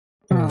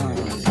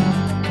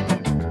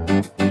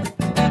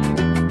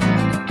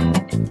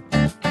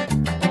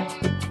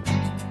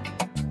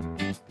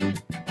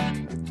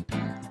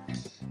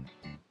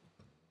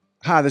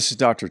Hi, this is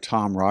Dr.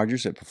 Tom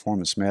Rogers at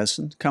Performance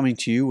Medicine, coming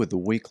to you with the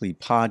weekly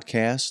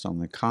podcast on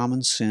the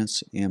Common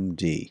Sense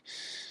MD.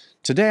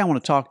 Today I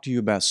want to talk to you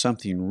about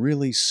something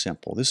really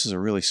simple. This is a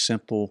really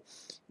simple,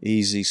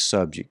 easy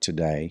subject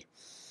today,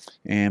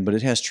 but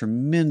it has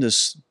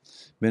tremendous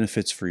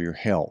benefits for your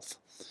health.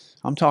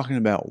 I'm talking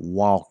about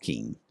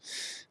walking.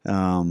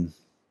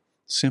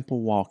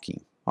 Simple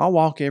walking. I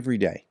walk every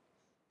day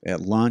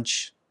at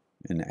lunch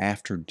and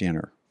after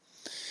dinner.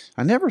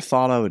 I never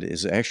thought of it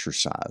as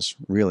exercise,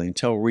 really,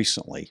 until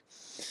recently.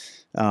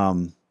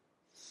 I've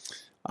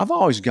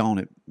always gone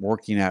at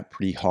working out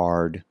pretty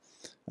hard,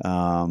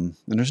 and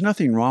there's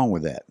nothing wrong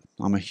with that.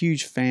 I'm a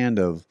huge fan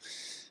of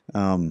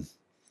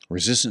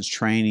resistance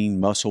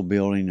training, muscle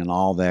building, and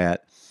all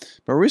that.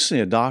 But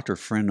recently, a doctor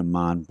friend of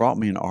mine brought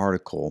me an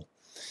article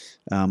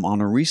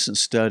on a recent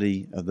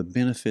study of the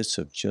benefits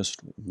of just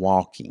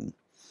walking.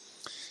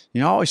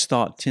 You know, I always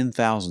thought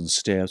 10,000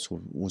 steps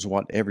was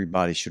what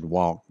everybody should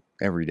walk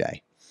every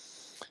day.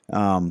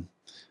 But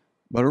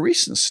a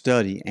recent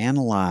study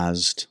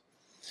analyzed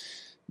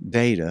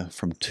data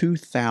from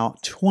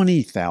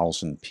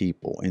 20,000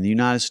 people in the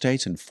United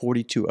States and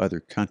 42 other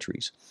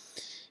countries.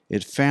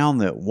 It found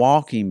that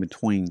walking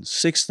between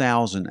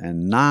 6,000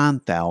 and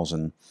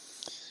 9,000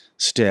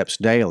 steps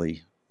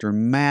daily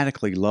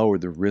dramatically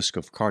lowered the risk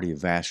of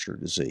cardiovascular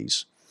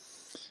disease,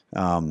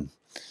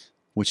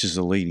 which is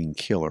the leading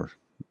killer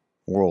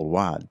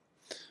worldwide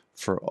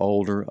for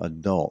older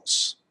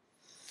adults.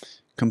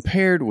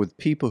 Compared with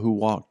people who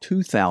walk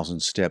 2,000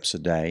 steps a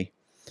day,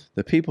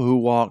 the people who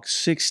walk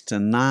 6,000 to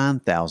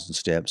 9,000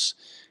 steps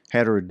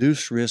had a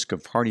reduced risk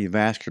of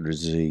cardiovascular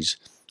disease,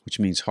 which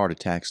means heart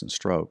attacks and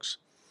strokes,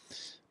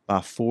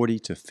 by 40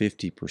 to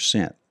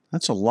 50%.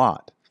 That's a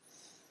lot.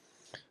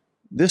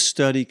 This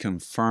study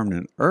confirmed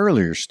an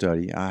earlier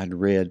study I had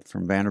read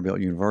from Vanderbilt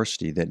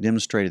University that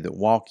demonstrated that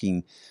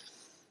walking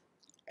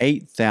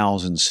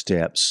 8,000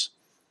 steps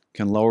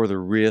can lower the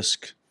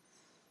risk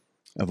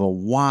of a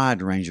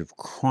wide range of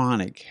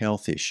chronic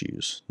health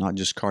issues, not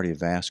just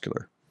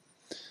cardiovascular.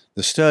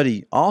 The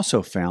study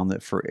also found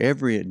that for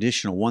every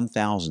additional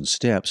 1,000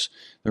 steps,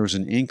 there was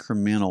an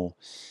incremental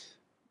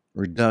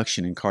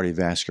reduction in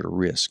cardiovascular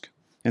risk.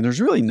 And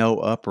there's really no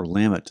upper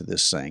limit to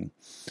this thing,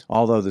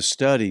 although the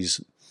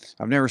studies,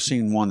 I've never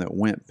seen one that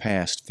went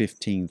past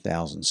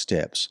 15,000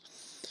 steps.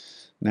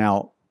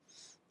 Now,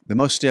 the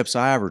most steps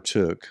I ever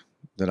took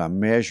that I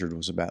measured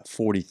was about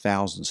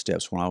 40,000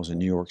 steps when I was in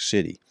New York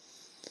City.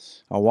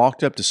 I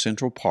walked up to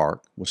Central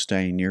Park, was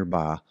staying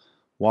nearby,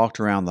 walked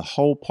around the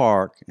whole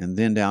park, and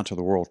then down to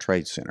the World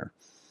Trade Center.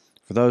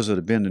 For those that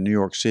have been to New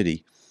York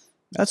City,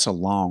 that's a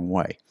long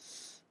way.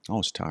 I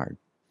was tired.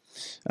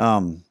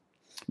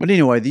 But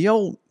anyway, the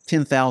old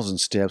 10,000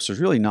 steps is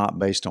really not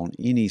based on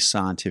any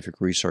scientific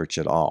research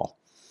at all.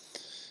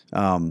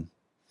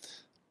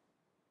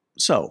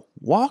 So,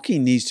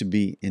 walking needs to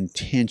be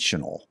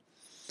intentional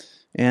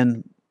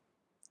and,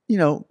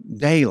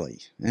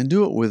 daily, and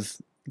do it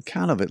with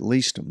kind of at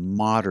least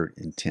moderate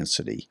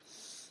intensity,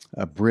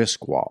 a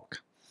brisk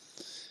walk.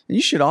 And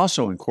you should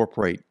also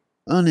incorporate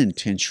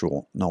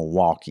unintentional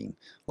walking,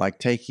 like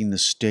taking the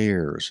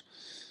stairs,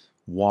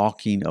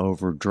 walking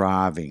over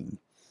driving,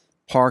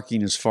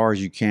 parking as far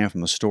as you can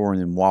from the store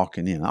and then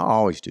walking in. I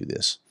always do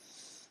this.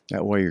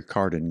 That way your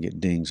car doesn't get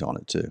dings on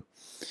it too.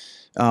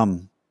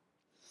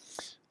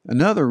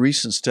 Another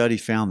recent study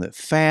found that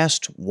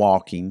fast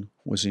walking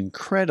was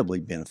incredibly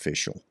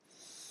beneficial.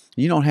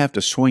 You don't have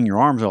to swing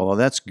your arms, although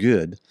that's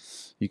good.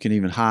 You can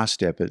even high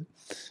step it.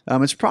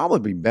 It's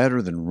probably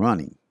better than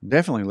running.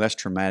 Definitely less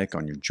traumatic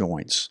on your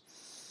joints.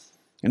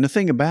 And the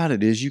thing about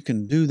it is you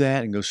can do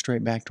that and go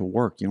straight back to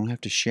work. You don't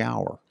have to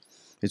shower.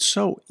 It's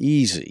so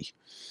easy.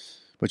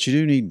 But you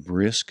do need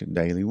brisk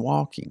daily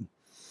walking.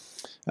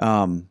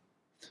 I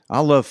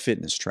love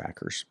fitness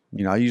trackers.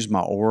 I use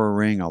my Oura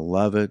Ring. I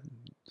love it.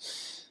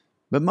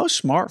 But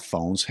most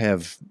smartphones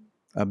have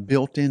a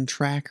built-in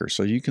tracker,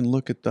 so you can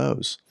look at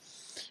those.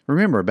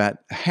 Remember, about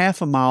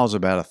half a mile is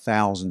about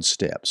 1,000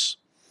 steps.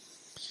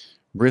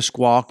 Brisk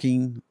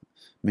walking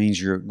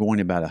means you're going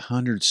about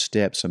 100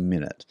 steps a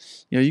minute.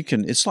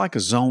 It's like a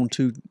zone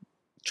 2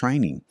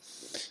 training.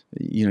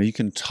 You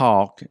can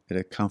talk at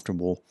a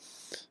comfortable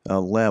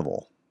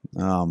level.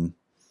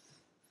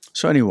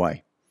 So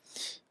anyway,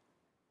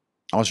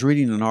 I was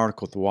reading an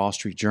article at the Wall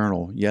Street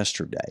Journal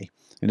yesterday,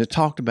 and it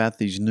talked about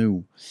these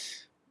new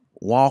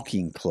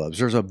walking clubs.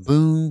 There's a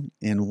boom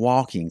in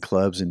walking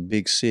clubs in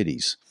big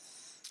cities.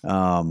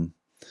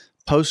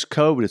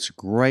 Post-COVID, it's a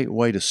great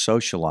way to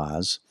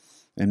socialize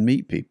and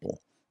meet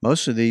people.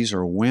 Most of these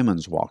are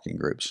women's walking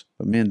groups,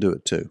 but men do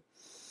it too.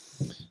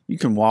 You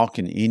can walk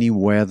in any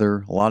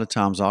weather. A lot of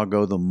times I'll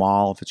go to the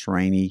mall if it's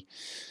rainy.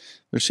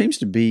 There seems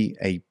to be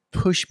a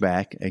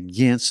pushback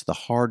against the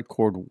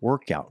hardcore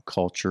workout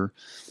culture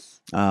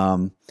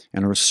and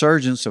a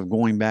resurgence of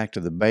going back to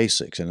the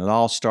basics. And it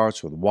all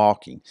starts with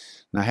walking.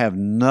 And I have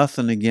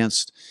nothing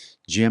against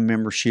gym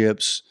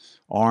memberships,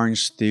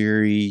 Orange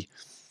Theory,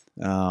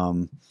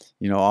 all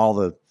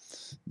the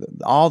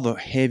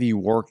heavy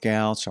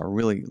workouts.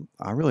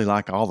 I really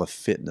like all the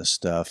fitness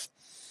stuff.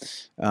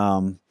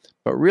 But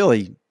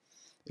really,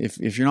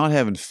 if you're not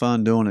having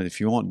fun doing it, if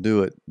you won't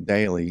do it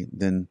daily,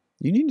 then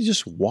you need to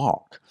just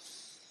walk.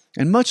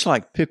 And much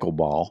like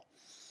pickleball,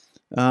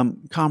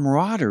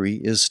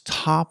 camaraderie is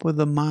top of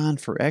the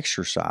mind for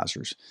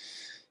exercisers.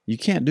 You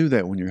can't do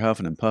that when you're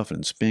huffing and puffing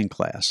in spin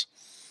class.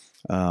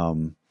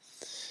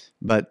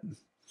 But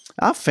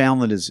I've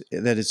found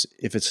that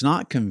if it's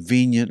not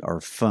convenient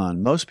or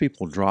fun, most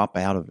people drop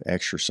out of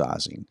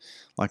exercising,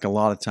 like a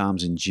lot of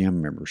times in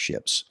gym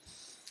memberships.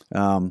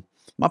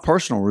 My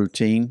personal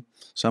routine,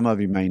 some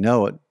of you may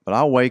know it, but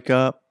I'll wake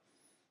up,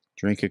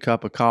 drink a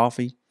cup of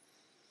coffee,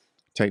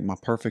 take my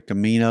perfect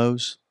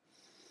aminos,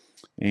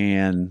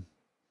 and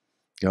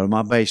go to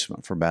my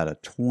basement for about a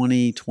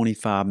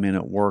 20-25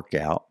 minute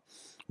workout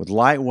with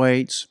light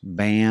weights,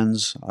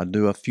 bands. I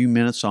do a few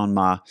minutes on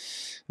my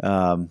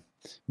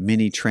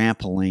mini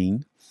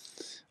trampoline.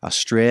 I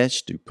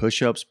stretch, do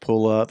push-ups,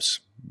 pull-ups,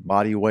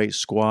 body weight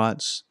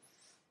squats,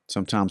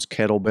 sometimes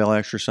kettlebell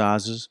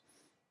exercises,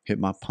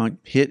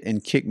 hit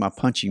and kick my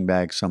punching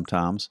bag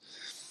sometimes.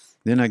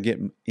 Then I get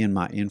in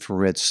my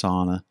infrared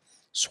sauna,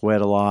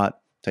 sweat a lot,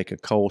 take a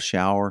cold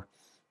shower.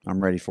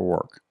 I'm ready for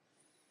work.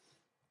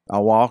 I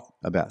walk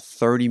about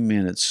 30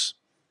 minutes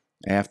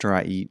after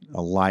I eat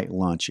a light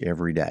lunch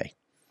every day.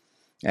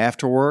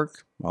 After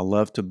work, I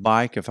love to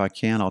bike. If I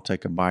can, I'll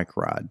take a bike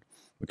ride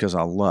because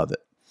I love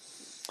it.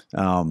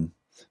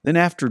 Then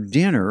after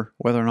dinner,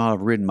 whether or not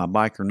I've ridden my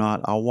bike or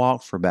not, I'll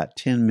walk for about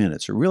 10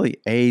 minutes. It really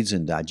aids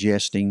in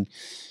digesting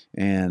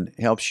and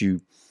helps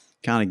you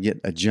kind of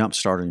get a jump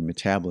start on your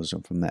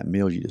metabolism from that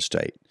meal you just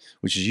ate,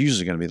 which is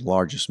usually going to be the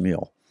largest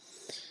meal.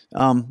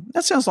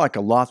 That sounds like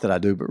a lot that I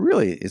do, but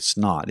really it's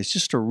not. It's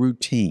just a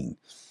routine.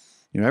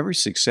 Every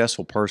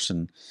successful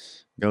person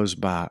goes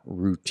by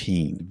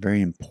routine.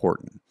 Very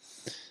important.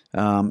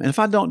 And if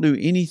I don't do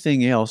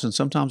anything else, and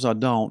sometimes I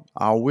don't,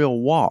 I will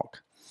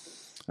walk.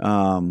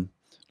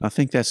 I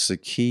think that's the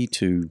key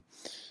to,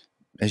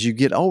 as you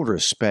get older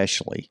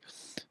especially,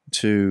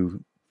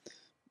 to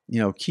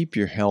keep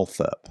your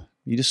health up.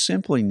 You just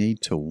simply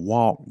need to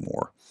walk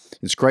more.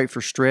 It's great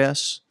for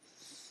stress.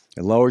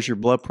 It lowers your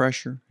blood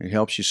pressure. It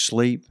helps you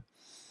sleep.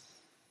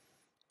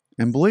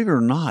 And believe it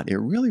or not, it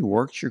really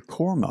works your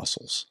core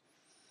muscles.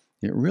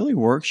 It really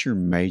works your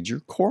major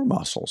core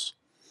muscles.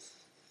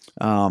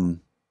 A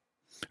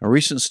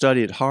recent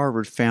study at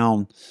Harvard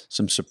found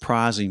some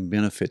surprising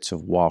benefits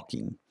of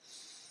walking.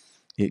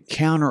 It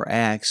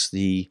counteracts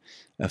the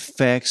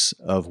effects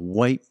of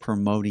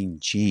weight-promoting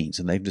genes,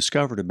 and they've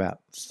discovered about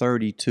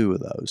 32 of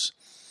those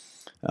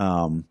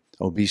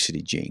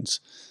obesity genes.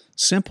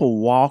 Simple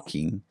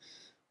walking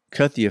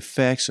cut the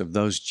effects of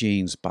those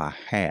genes by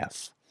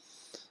half.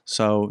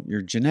 So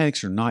your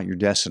genetics are not your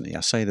destiny.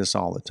 I say this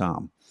all the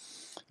time.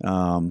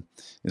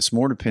 It's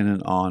more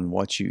dependent on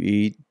what you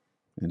eat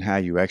and how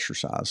you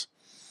exercise.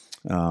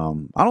 I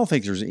don't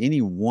think there's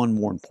any one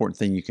more important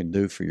thing you can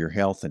do for your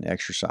health than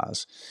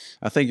exercise.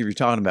 I think if you're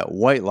talking about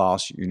weight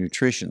loss, your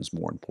nutrition is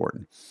more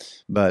important.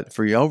 But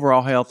for your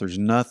overall health, there's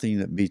nothing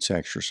that beats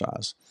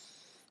exercise.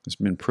 It's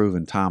been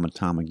proven time and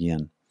time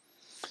again.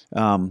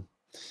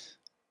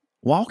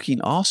 Walking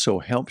also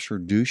helps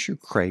reduce your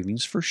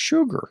cravings for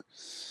sugar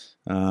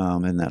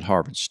in that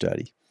Harvard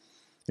study.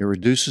 It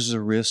reduces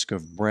the risk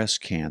of breast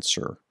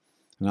cancer,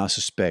 and I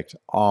suspect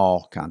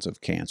all kinds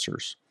of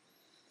cancers.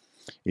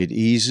 It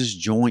eases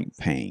joint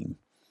pain,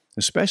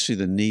 especially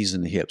the knees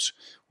and the hips,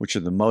 which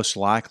are the most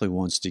likely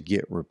ones to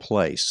get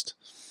replaced.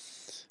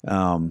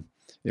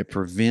 It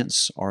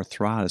prevents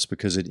arthritis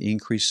because it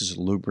increases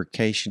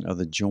lubrication of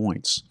the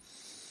joints.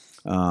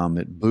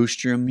 It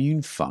boosts your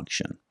immune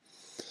function.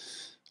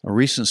 A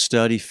recent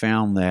study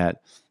found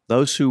that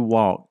those who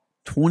walk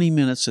 20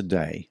 minutes a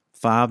day,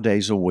 5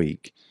 days a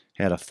week,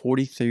 had a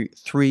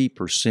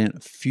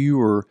 43%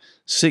 fewer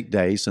sick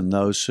days than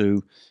those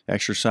who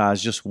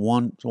exercise just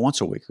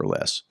once a week or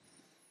less.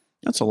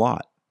 That's a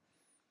lot.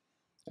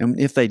 And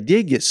if they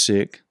did get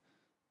sick,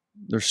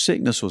 their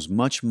sickness was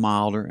much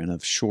milder and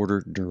of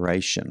shorter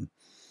duration.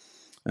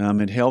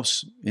 It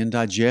helps in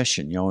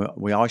digestion.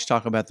 We always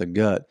talk about the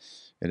gut.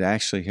 It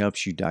actually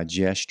helps you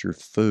digest your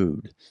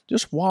food.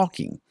 Just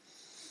walking.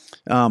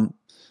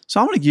 So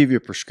I'm going to give you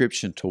a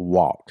prescription to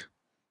walk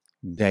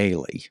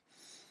daily.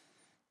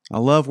 I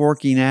love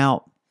working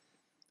out,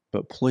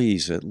 but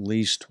please at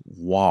least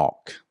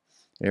walk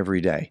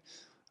every day.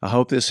 I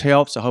hope this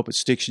helps. I hope it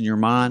sticks in your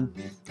mind.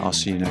 I'll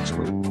see you next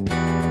week.